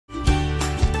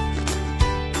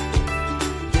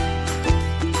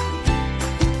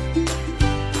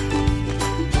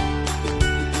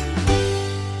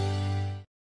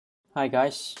Hi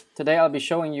guys, today I'll be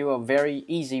showing you a very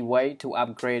easy way to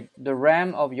upgrade the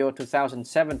RAM of your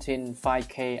 2017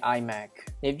 5K iMac.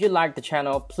 If you like the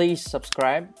channel, please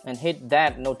subscribe and hit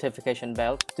that notification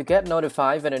bell to get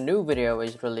notified when a new video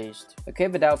is released. Okay,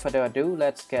 without further ado,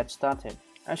 let's get started.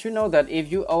 As you know that if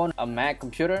you own a Mac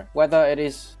computer, whether it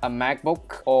is a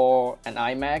MacBook or an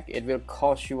iMac, it will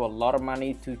cost you a lot of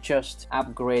money to just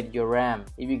upgrade your RAM.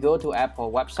 If you go to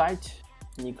Apple website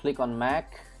and you click on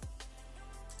Mac,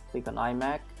 click on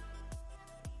iMac.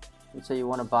 Let's say you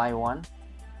want to buy one.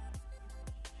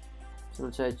 So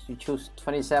let's say you choose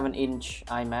 27-inch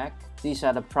iMac. These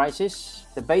are the prices.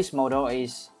 The base model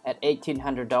is at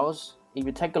 $1,800. If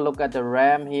you take a look at the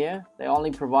RAM here, they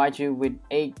only provide you with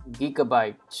 8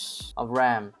 gigabytes of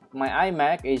RAM. My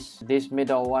iMac is this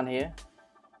middle one here.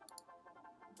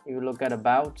 If you look at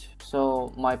about,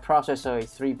 so my processor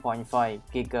is 3.5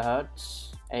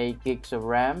 gigahertz, 8 gigs of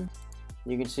RAM.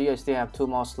 You can see I still have 2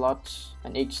 more slots,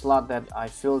 and each slot that I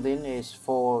filled in is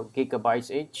 4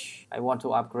 gigabytes each. I want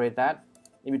to upgrade that.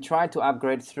 If you try to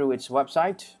upgrade through its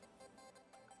website,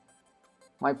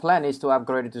 my plan is to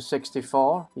upgrade it to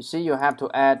 64. You see, you have to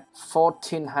add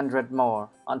 1,400 more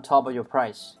on top of your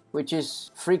price, which is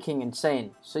freaking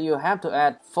insane. So you have to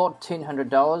add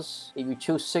 $1,400 if you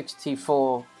choose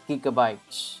 64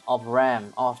 gigabytes of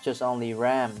RAM, or just only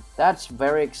RAM. That's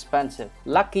very expensive.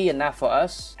 Lucky enough for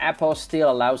us, Apple still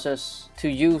allows us to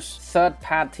use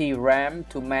third-party RAM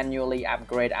to manually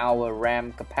upgrade our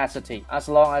RAM capacity, as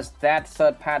long as that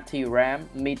third-party RAM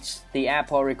meets the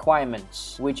Apple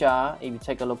requirements, which are, if you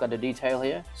take a look at the detail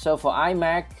here. So for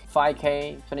iMac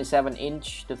 5K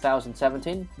 27-inch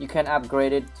 2017, you can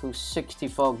upgrade it to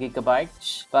 64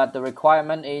 gigabytes, but the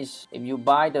requirement is if you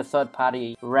buy the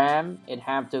third-party RAM, it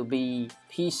have to be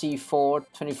PC4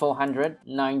 2400,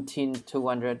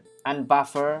 19200,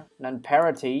 unbuffer,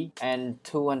 non-parity, and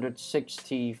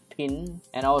 260 pin,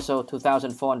 and also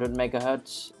 2400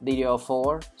 megahertz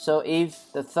DDR4. So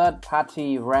if the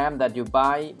third-party RAM that you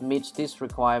buy meets these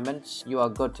requirements, you are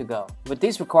good to go. With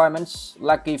these requirements,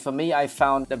 lucky for me, I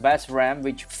found the best RAM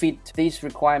which fit these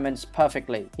requirements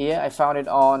perfectly. Here I found it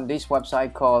on this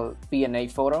website called B&A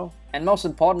Photo. And most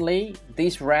importantly,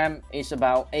 this RAM is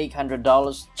about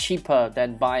 $800 cheaper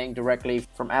than buying directly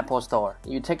from Apple Store.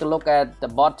 You take a look at the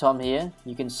bottom here,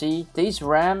 you can see this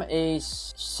RAM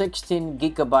is 16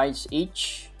 gigabytes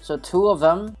each. So 2 of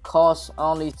them cost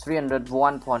only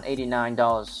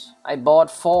 $301.89. I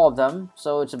bought 4 of them,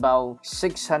 so it's about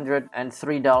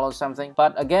 $603 something.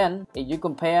 But again, if you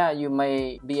compare, you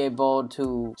may be able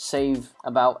to save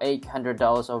about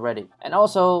 $800 already. And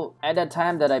also, at that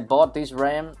time that I bought this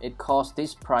RAM, it cost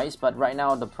this price, but right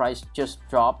now the price just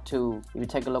dropped to, if you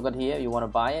take a look at here, you want to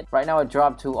buy it. Right now it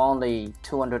dropped to only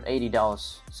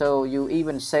 $280. So you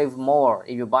even save more.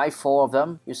 If you buy 4 of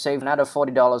them, you save another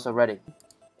 $40 already.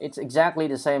 It's exactly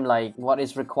the same like what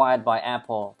is required by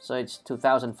Apple. So it's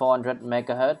 2400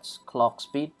 megahertz clock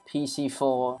speed,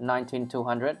 PC4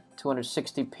 19200,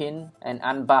 260 pin, and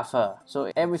unbuffer.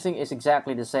 So everything is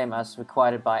exactly the same as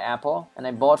required by Apple. And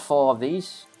I bought 4 of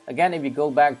these. Again, if you go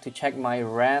back to check my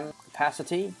RAM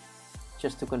capacity,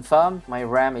 just to confirm, my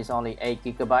RAM is only 8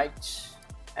 gigabytes,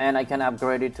 and I can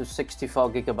upgrade it to 64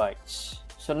 gigabytes.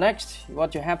 So next,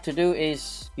 what you have to do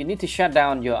is you need to shut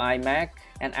down your iMac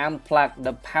and unplug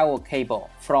the power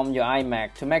cable from your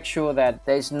iMac to make sure that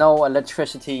there is no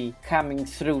electricity coming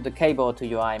through the cable to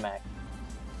your iMac.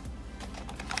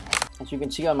 As you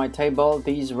can see on my table,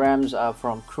 these RAMs are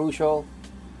from Crucial,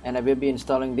 and I will be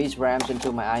installing these RAMs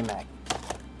into my iMac.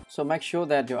 So make sure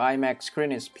that your iMac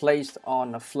screen is placed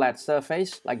on a flat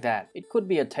surface like that. It could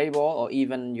be a table or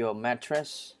even your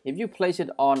mattress. If you place it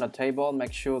on a table,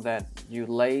 make sure that you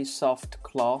lay soft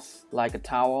cloth like a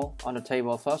towel on the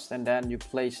table first, and then you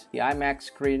place the iMac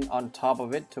screen on top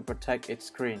of it to protect its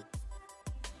screen.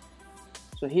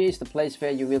 So here is the place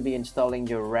where you will be installing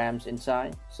your RAMs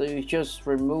inside. So you just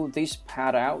remove this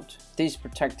pad out, this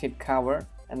protective cover,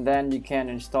 and then you can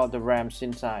install the RAMs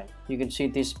inside. You can see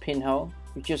this pinhole.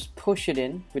 You just push it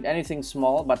in with anything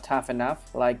small but tough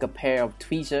enough, like a pair of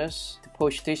tweezers, to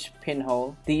push this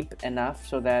pinhole deep enough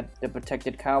so that the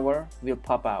protected cover will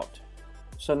pop out.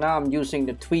 So now I'm using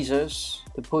the tweezers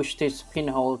to push this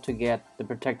pinhole to get the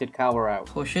protected cover out.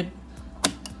 Push it,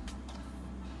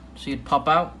 see it pop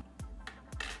out.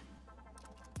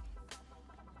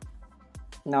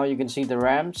 Now you can see the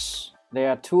RAMs. There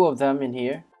are 2 of them in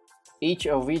here. Each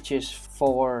of which is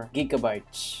 4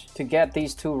 gigabytes. To get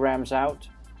these 2 RAMs out,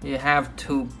 you have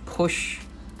to push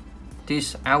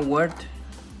this outward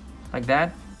like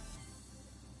that.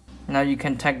 Now you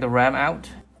can take the RAM out.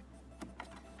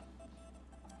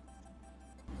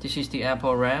 This is the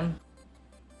Apple RAM.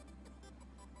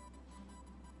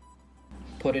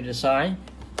 Put it aside.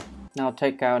 Now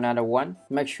take out another one.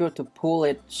 Make sure to pull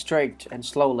it straight and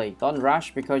slowly. Don't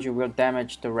rush because you will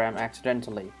damage the RAM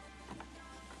accidentally.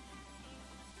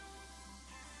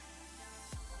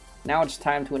 Now it's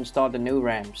time to install the new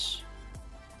RAMs.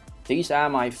 These are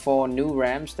my 4 new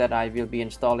RAMs that I will be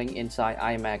installing inside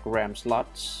iMac RAM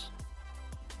slots.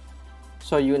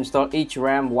 So you install each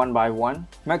RAM one by one.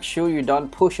 Make sure you don't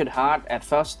push it hard at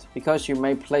first because you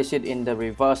may place it in the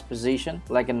reverse position,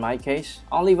 like in my case.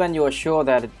 Only when you are sure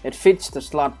that it fits the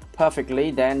slot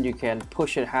perfectly, then you can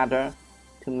push it harder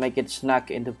to make it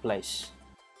snug into place.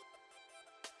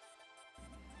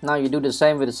 Now you do the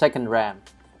same with the second RAM.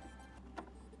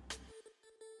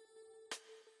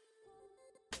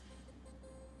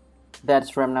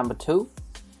 That's RAM number 2.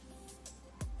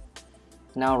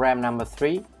 Now RAM number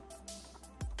 3.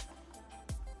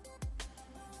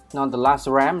 Now the last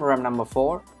RAM number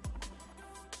 4.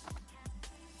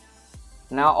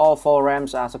 Now all 4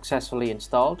 RAMs are successfully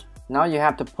installed. Now you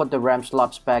have to put the RAM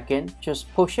slots back in.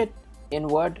 Just push it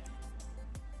inward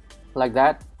like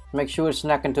that. Make sure it's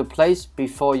snug into place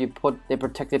before you put the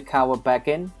protected cover back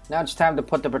in. Now it's time to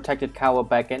put the protected cover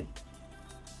back in.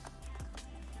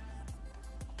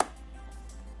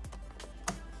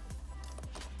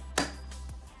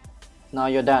 Now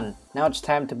you're done. Now it's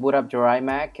time to boot up your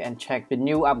iMac and check the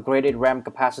new upgraded RAM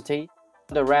capacity.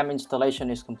 The RAM installation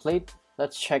is complete.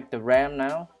 Let's check the RAM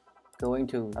now. Going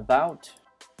to About.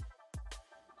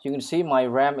 You can see my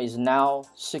RAM is now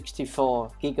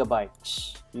 64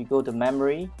 gigabytes. You go to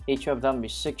Memory, each of them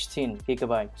is 16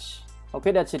 gigabytes.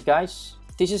 Okay, that's it guys.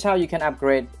 This is how you can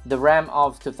upgrade the RAM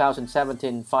of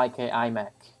 2017 5K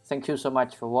iMac. Thank you so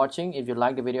much for watching. If you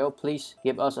like the video, please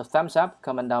give us a thumbs up,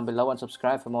 comment down below and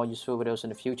subscribe for more useful videos in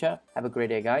the future. Have a great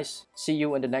day guys. See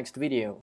you in the next video.